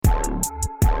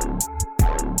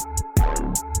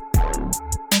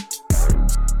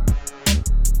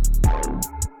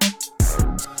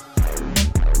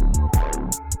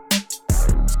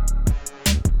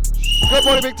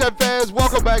morning, Big Ten fans.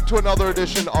 Welcome back to another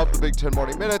edition of the Big Ten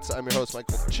Morning Minutes. I'm your host,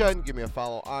 Michael Chen. Give me a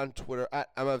follow on Twitter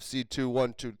at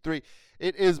MFC2123.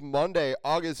 It is Monday,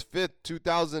 August 5th,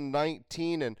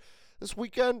 2019, and this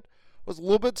weekend was a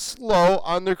little bit slow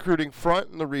on the recruiting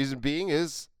front, and the reason being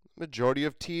is the majority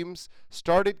of teams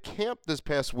started camp this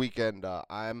past weekend.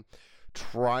 I'm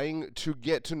trying to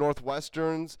get to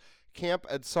Northwestern's camp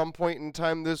at some point in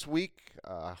time this week.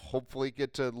 Hopefully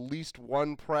get to at least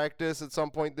one practice at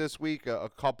some point this week, a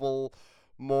couple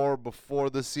more before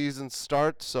the season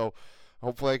starts. So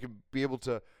hopefully I can be able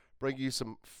to bring you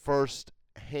some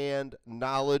first-hand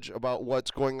knowledge about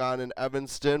what's going on in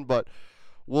Evanston. But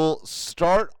we'll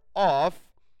start off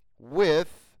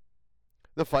with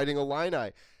the Fighting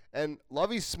Illini. And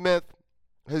Lovie Smith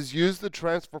has used the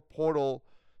transfer portal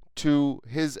to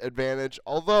his advantage,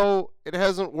 although it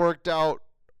hasn't worked out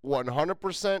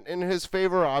 100% in his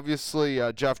favor. Obviously,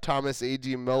 Jeff Thomas,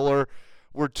 A.D. Miller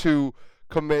were two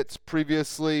commits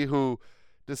previously who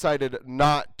decided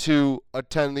not to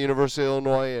attend the University of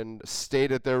Illinois and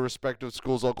stayed at their respective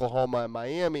schools, Oklahoma and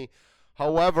Miami.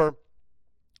 However,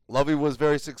 Lovie was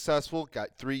very successful,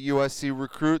 got 3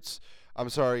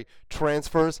 USC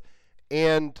transfers,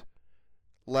 and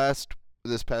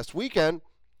this past weekend,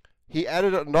 he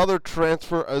added another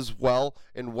transfer as well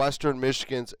in Western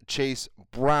Michigan's Chase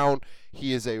Brown.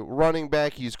 He is a running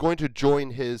back. He's going to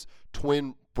join his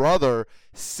twin brother,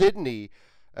 Sydney,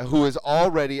 who is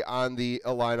already on the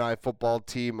Illini football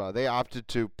team. They opted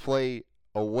to play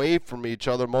away from each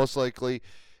other. Most likely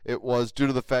it was due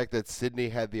to the fact that Sydney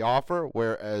had the offer,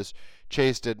 whereas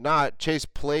Chase did not. Chase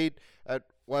played at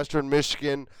Western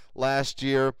Michigan last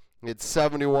year. He had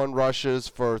 71 rushes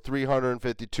for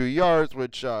 352 yards,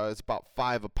 which is about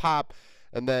 5 a pop.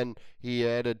 And then he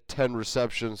added 10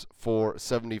 receptions for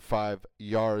 75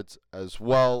 yards as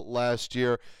well last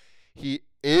year. He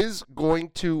is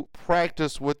going to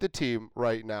practice with the team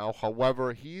right now.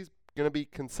 However, he's going to be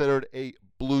considered a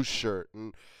blue shirt.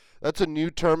 And that's a new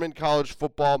term in college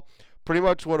football. Pretty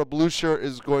much what a blue shirt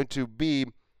is going to be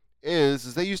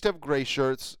is they used to have gray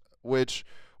shirts, which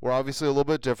were obviously a little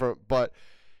bit different, but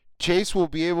Chase will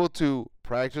be able to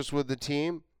practice with the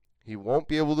team. He won't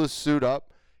be able to suit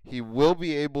up. He will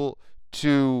be able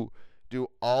to do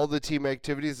all the team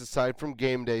activities aside from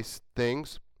game day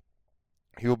things.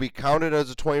 He will be counted as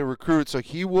a 20 recruit, so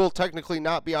he will technically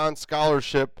not be on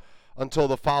scholarship until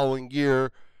the following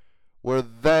year, where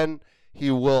then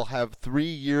he will have 3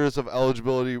 years of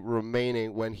eligibility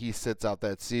remaining when he sits out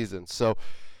that season. So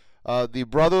the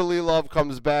brotherly love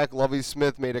comes back. Lovie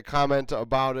Smith made a comment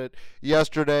about it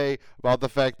yesterday, about the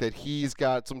fact that he's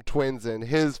got some twins in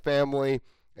his family,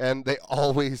 and they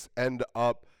always end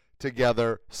up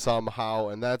together somehow,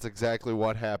 and that's exactly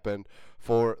what happened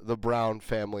for the Brown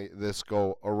family this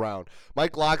go around.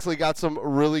 Mike Locksley got some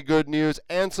really good news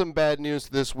and some bad news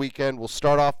this weekend. We'll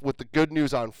start off with the good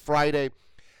news on Friday,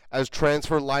 as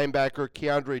transfer linebacker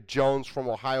Keandre Jones from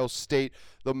Ohio State,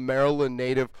 the Maryland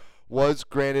native, was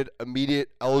granted immediate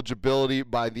eligibility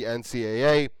by the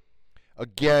NCAA.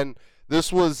 Again,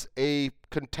 this was a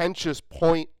contentious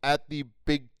point at the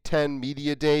Big Ten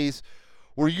Media Days,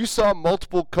 where you saw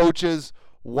multiple coaches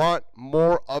want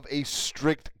more of a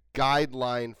strict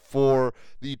guideline for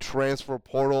the transfer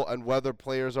portal and whether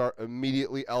players are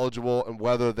immediately eligible and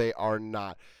whether they are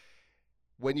not.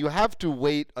 When you have to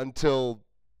wait until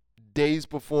days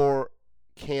before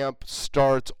camp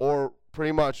starts, or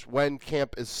pretty much when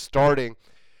camp is starting,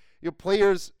 your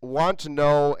players want to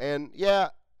know, and yeah,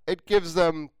 it gives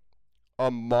them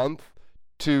a month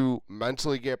to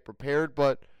mentally get prepared,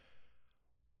 but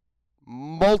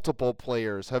multiple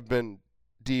players have been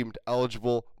deemed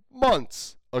eligible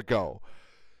months ago.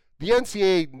 The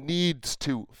NCAA needs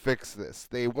to fix this.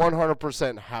 They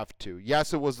 100% have to.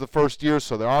 Yes, it was the first year,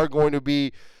 so there are going to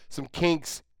be some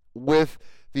kinks with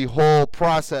the whole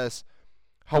process.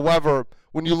 However,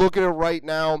 when you look at it right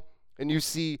now and you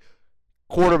see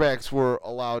quarterbacks were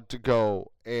allowed to go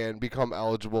and become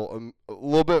eligible a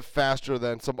little bit faster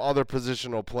than some other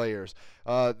positional players.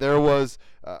 There was,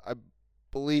 I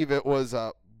believe it was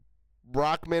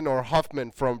Brockman or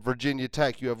Huffman from Virginia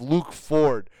Tech. You have Luke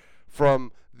Ford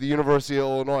from the University of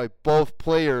Illinois. Both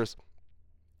players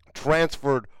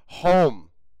transferred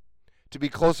home to be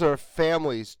closer to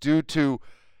families due to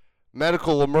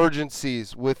medical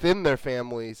emergencies within their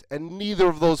families, and neither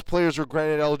of those players were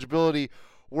granted eligibility,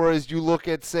 whereas you look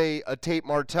at, say, a Tate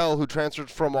Martell who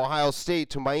transferred from Ohio State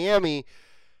to Miami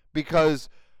because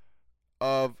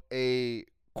of a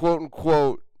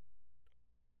quote-unquote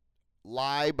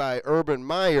lie by Urban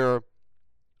Meyer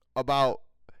about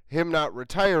him not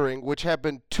retiring, which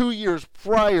happened 2 years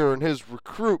prior in his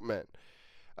recruitment.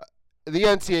 the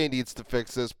NCAA needs to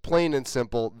fix this, plain and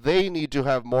simple. They need to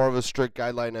have more of a strict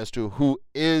guideline as to who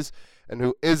is and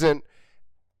who isn't,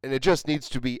 and it just needs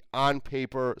to be on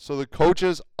paper so the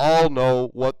coaches all know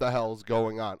what the hell is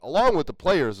going on, along with the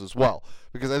players as well,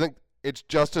 because I think it's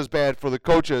just as bad for the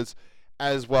coaches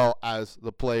as well as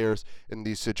the players in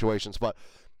these situations. But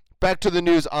back to the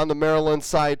news on the Maryland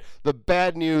side. The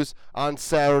bad news on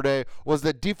Saturday was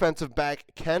that defensive back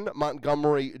Ken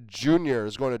Montgomery Jr.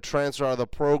 is going to transfer out of the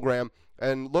program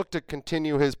and look to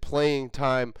continue his playing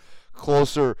time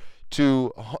closer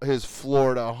to his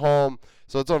Florida home.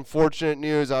 So it's unfortunate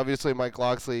news. Obviously, Mike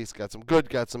Locksley's got some good,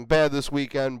 got some bad this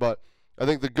weekend, but I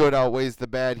think the good outweighs the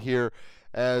bad here,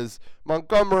 as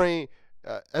Montgomery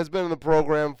has been in the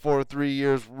program for 3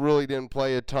 years, really didn't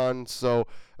play a ton. So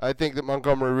I think that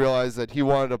Montgomery realized that he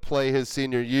wanted to play his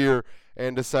senior year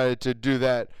and decided to do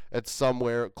that at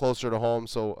somewhere closer to home.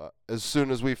 So as soon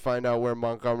as we find out where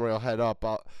Montgomery will head up,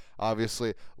 I'll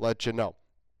obviously let you know.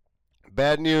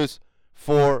 Bad news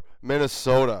for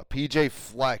Minnesota. P.J.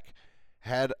 Fleck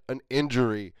had an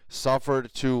injury,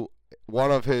 suffered to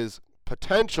one of his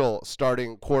potential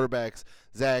starting quarterbacks,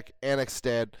 Zach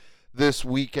Annexstad, this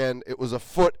weekend. It was a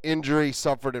foot injury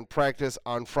suffered in practice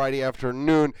on Friday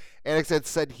afternoon. Annexstad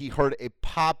said he heard a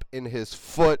pop in his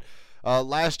foot.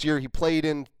 Last year he played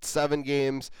in 7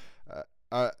 games,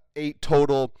 8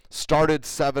 total, started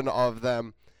 7 of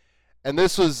them. And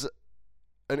this was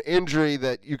an injury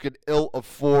that you could ill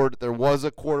afford. There was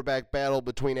a quarterback battle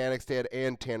between Annexstad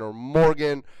and Tanner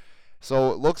Morgan.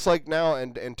 So it looks like now,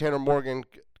 and Tanner Morgan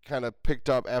kind of picked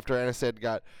up after Annexstad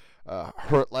got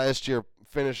hurt last year,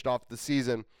 finished off the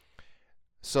season.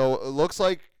 So it looks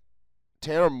like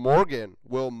Tanner Morgan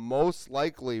will most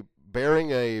likely,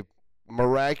 bearing a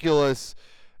miraculous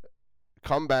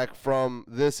comeback from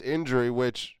this injury,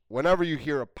 which whenever you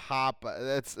hear a pop,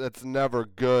 that's never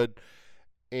good.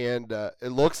 And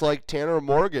it looks like Tanner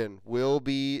Morgan will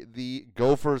be the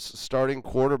Gophers' starting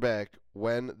quarterback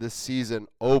when the season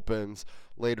opens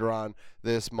later on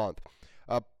this month.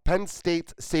 Penn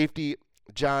State's safety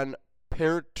John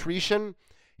Petrician,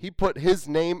 he put his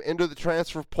name into the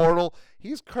transfer portal.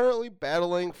 He's currently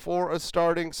battling for a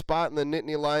starting spot in the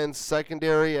Nittany Lions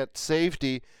secondary at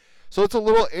safety. So it's a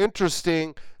little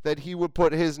interesting that he would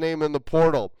put his name in the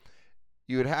portal.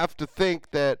 You would have to think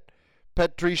that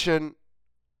Petrician,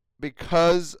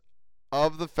 because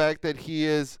of the fact that he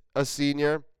is a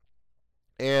senior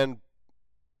and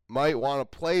might want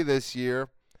to play this year,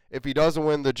 if he doesn't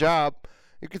win the job,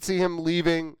 you could see him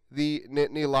leaving the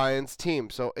Nittany Lions team.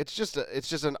 So it's just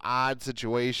an odd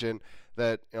situation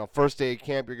that, first day of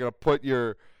camp, you're going to put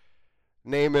your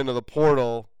name into the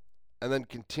portal and then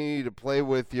continue to play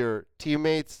with your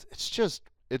teammates.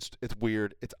 It's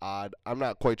weird. It's odd. I'm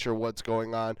not quite sure what's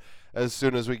going on. As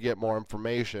soon as we get more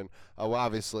information, I'll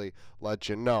obviously let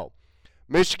you know.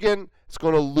 Michigan is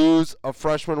going to lose a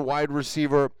freshman wide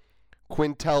receiver,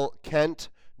 Quintel Kent,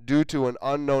 due to an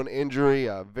unknown injury.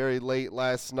 Very late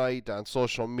last night on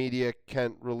social media,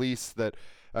 Kent released that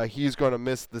he's going to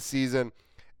miss the season.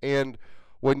 And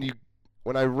when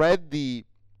I read the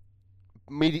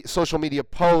social media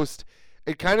post,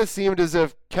 it kind of seemed as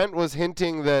if Kent was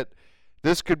hinting that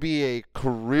this could be a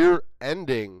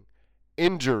career-ending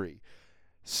injury.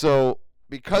 So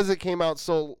because it came out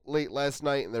so late last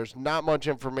night and there's not much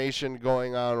information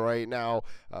going on right now,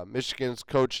 Michigan's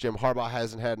coach Jim Harbaugh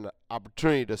hasn't had an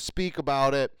opportunity to speak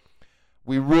about it.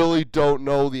 We really don't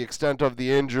know the extent of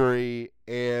the injury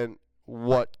and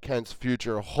what Kent's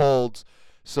future holds.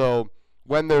 So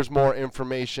when there's more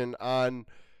information on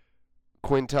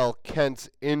Quintel Kent's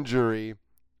injury,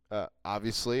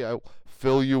 obviously I'll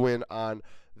fill you in on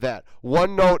that.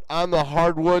 One note on the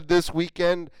hardwood this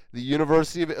weekend, the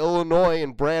University of Illinois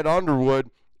and Brad Underwood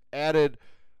added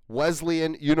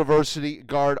Wesleyan University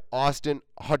guard Austin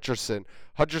Hutcherson.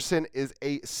 Hutcherson is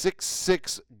a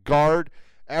 6'6" guard,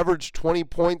 averaged 20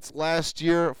 points last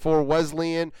year for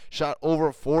Wesleyan, shot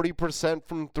over 40%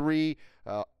 from 3,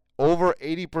 over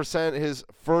 80% his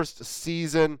first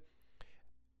season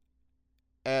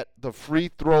at the free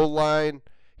throw line.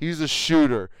 He's a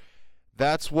shooter.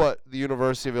 That's what the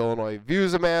University of Illinois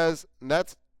views him as, and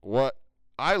that's what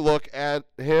I look at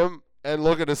him and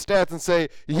look at his stats and say,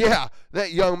 yeah,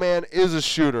 that young man is a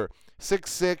shooter.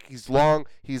 6'6", he's long,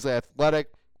 he's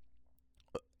athletic.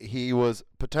 He was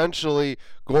potentially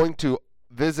going to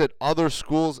visit other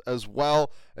schools as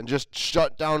well and just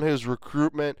shut down his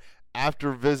recruitment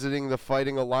after visiting the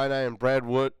Fighting Illini and Brad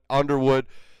Underwood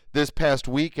this past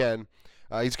weekend.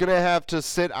 He's going to have to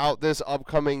sit out this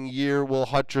upcoming year, Will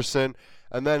Hutcherson.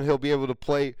 and then he'll be able to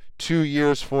play 2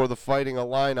 years for the Fighting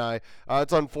Illini.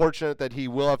 It's unfortunate that he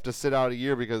will have to sit out a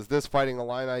year because this Fighting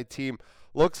Illini team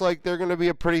looks like they're going to be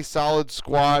a pretty solid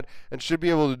squad and should be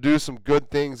able to do some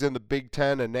good things in the Big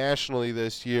Ten and nationally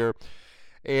this year.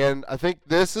 And I think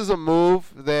this is a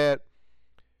move that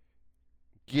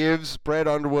gives Brad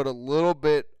Underwood a little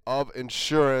bit of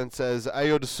insurance, as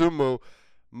Ayo Dosunmu,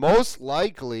 most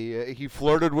likely, he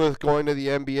flirted with going to the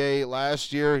NBA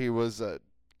last year. He was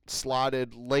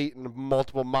slotted late in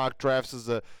multiple mock drafts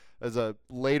as a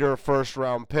later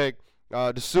first-round pick.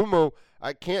 Dosunmu,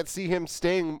 I can't see him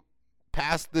staying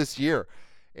past this year.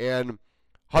 And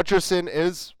Hutcherson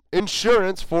is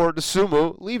insurance for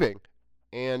Dosunmu leaving.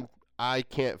 And I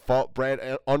can't fault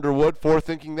Brad Underwood for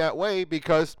thinking that way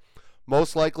because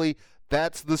most likely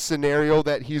that's the scenario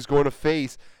that he's going to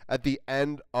face at the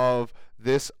end of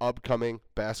this upcoming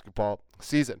basketball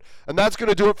season. And that's going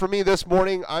to do it for me this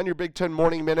morning on your Big Ten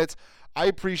Morning Minutes. I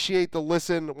appreciate the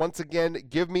listen. Once again,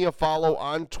 give me a follow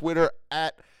on Twitter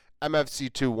at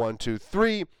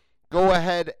MFC2123. Go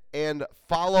ahead and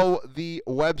follow the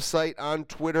website on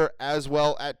Twitter as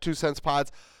well at 2 Cents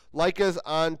Pods. Like us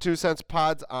on 2 Cents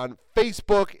Pods on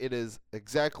Facebook. It is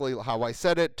exactly how I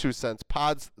said it, 2 Cents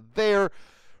Pods there.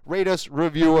 Rate us,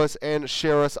 review us, and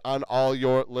share us on all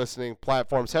your listening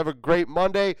platforms. Have a great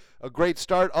Monday, a great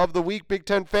start of the week, Big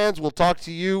Ten fans. We'll talk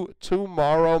to you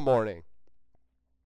tomorrow morning.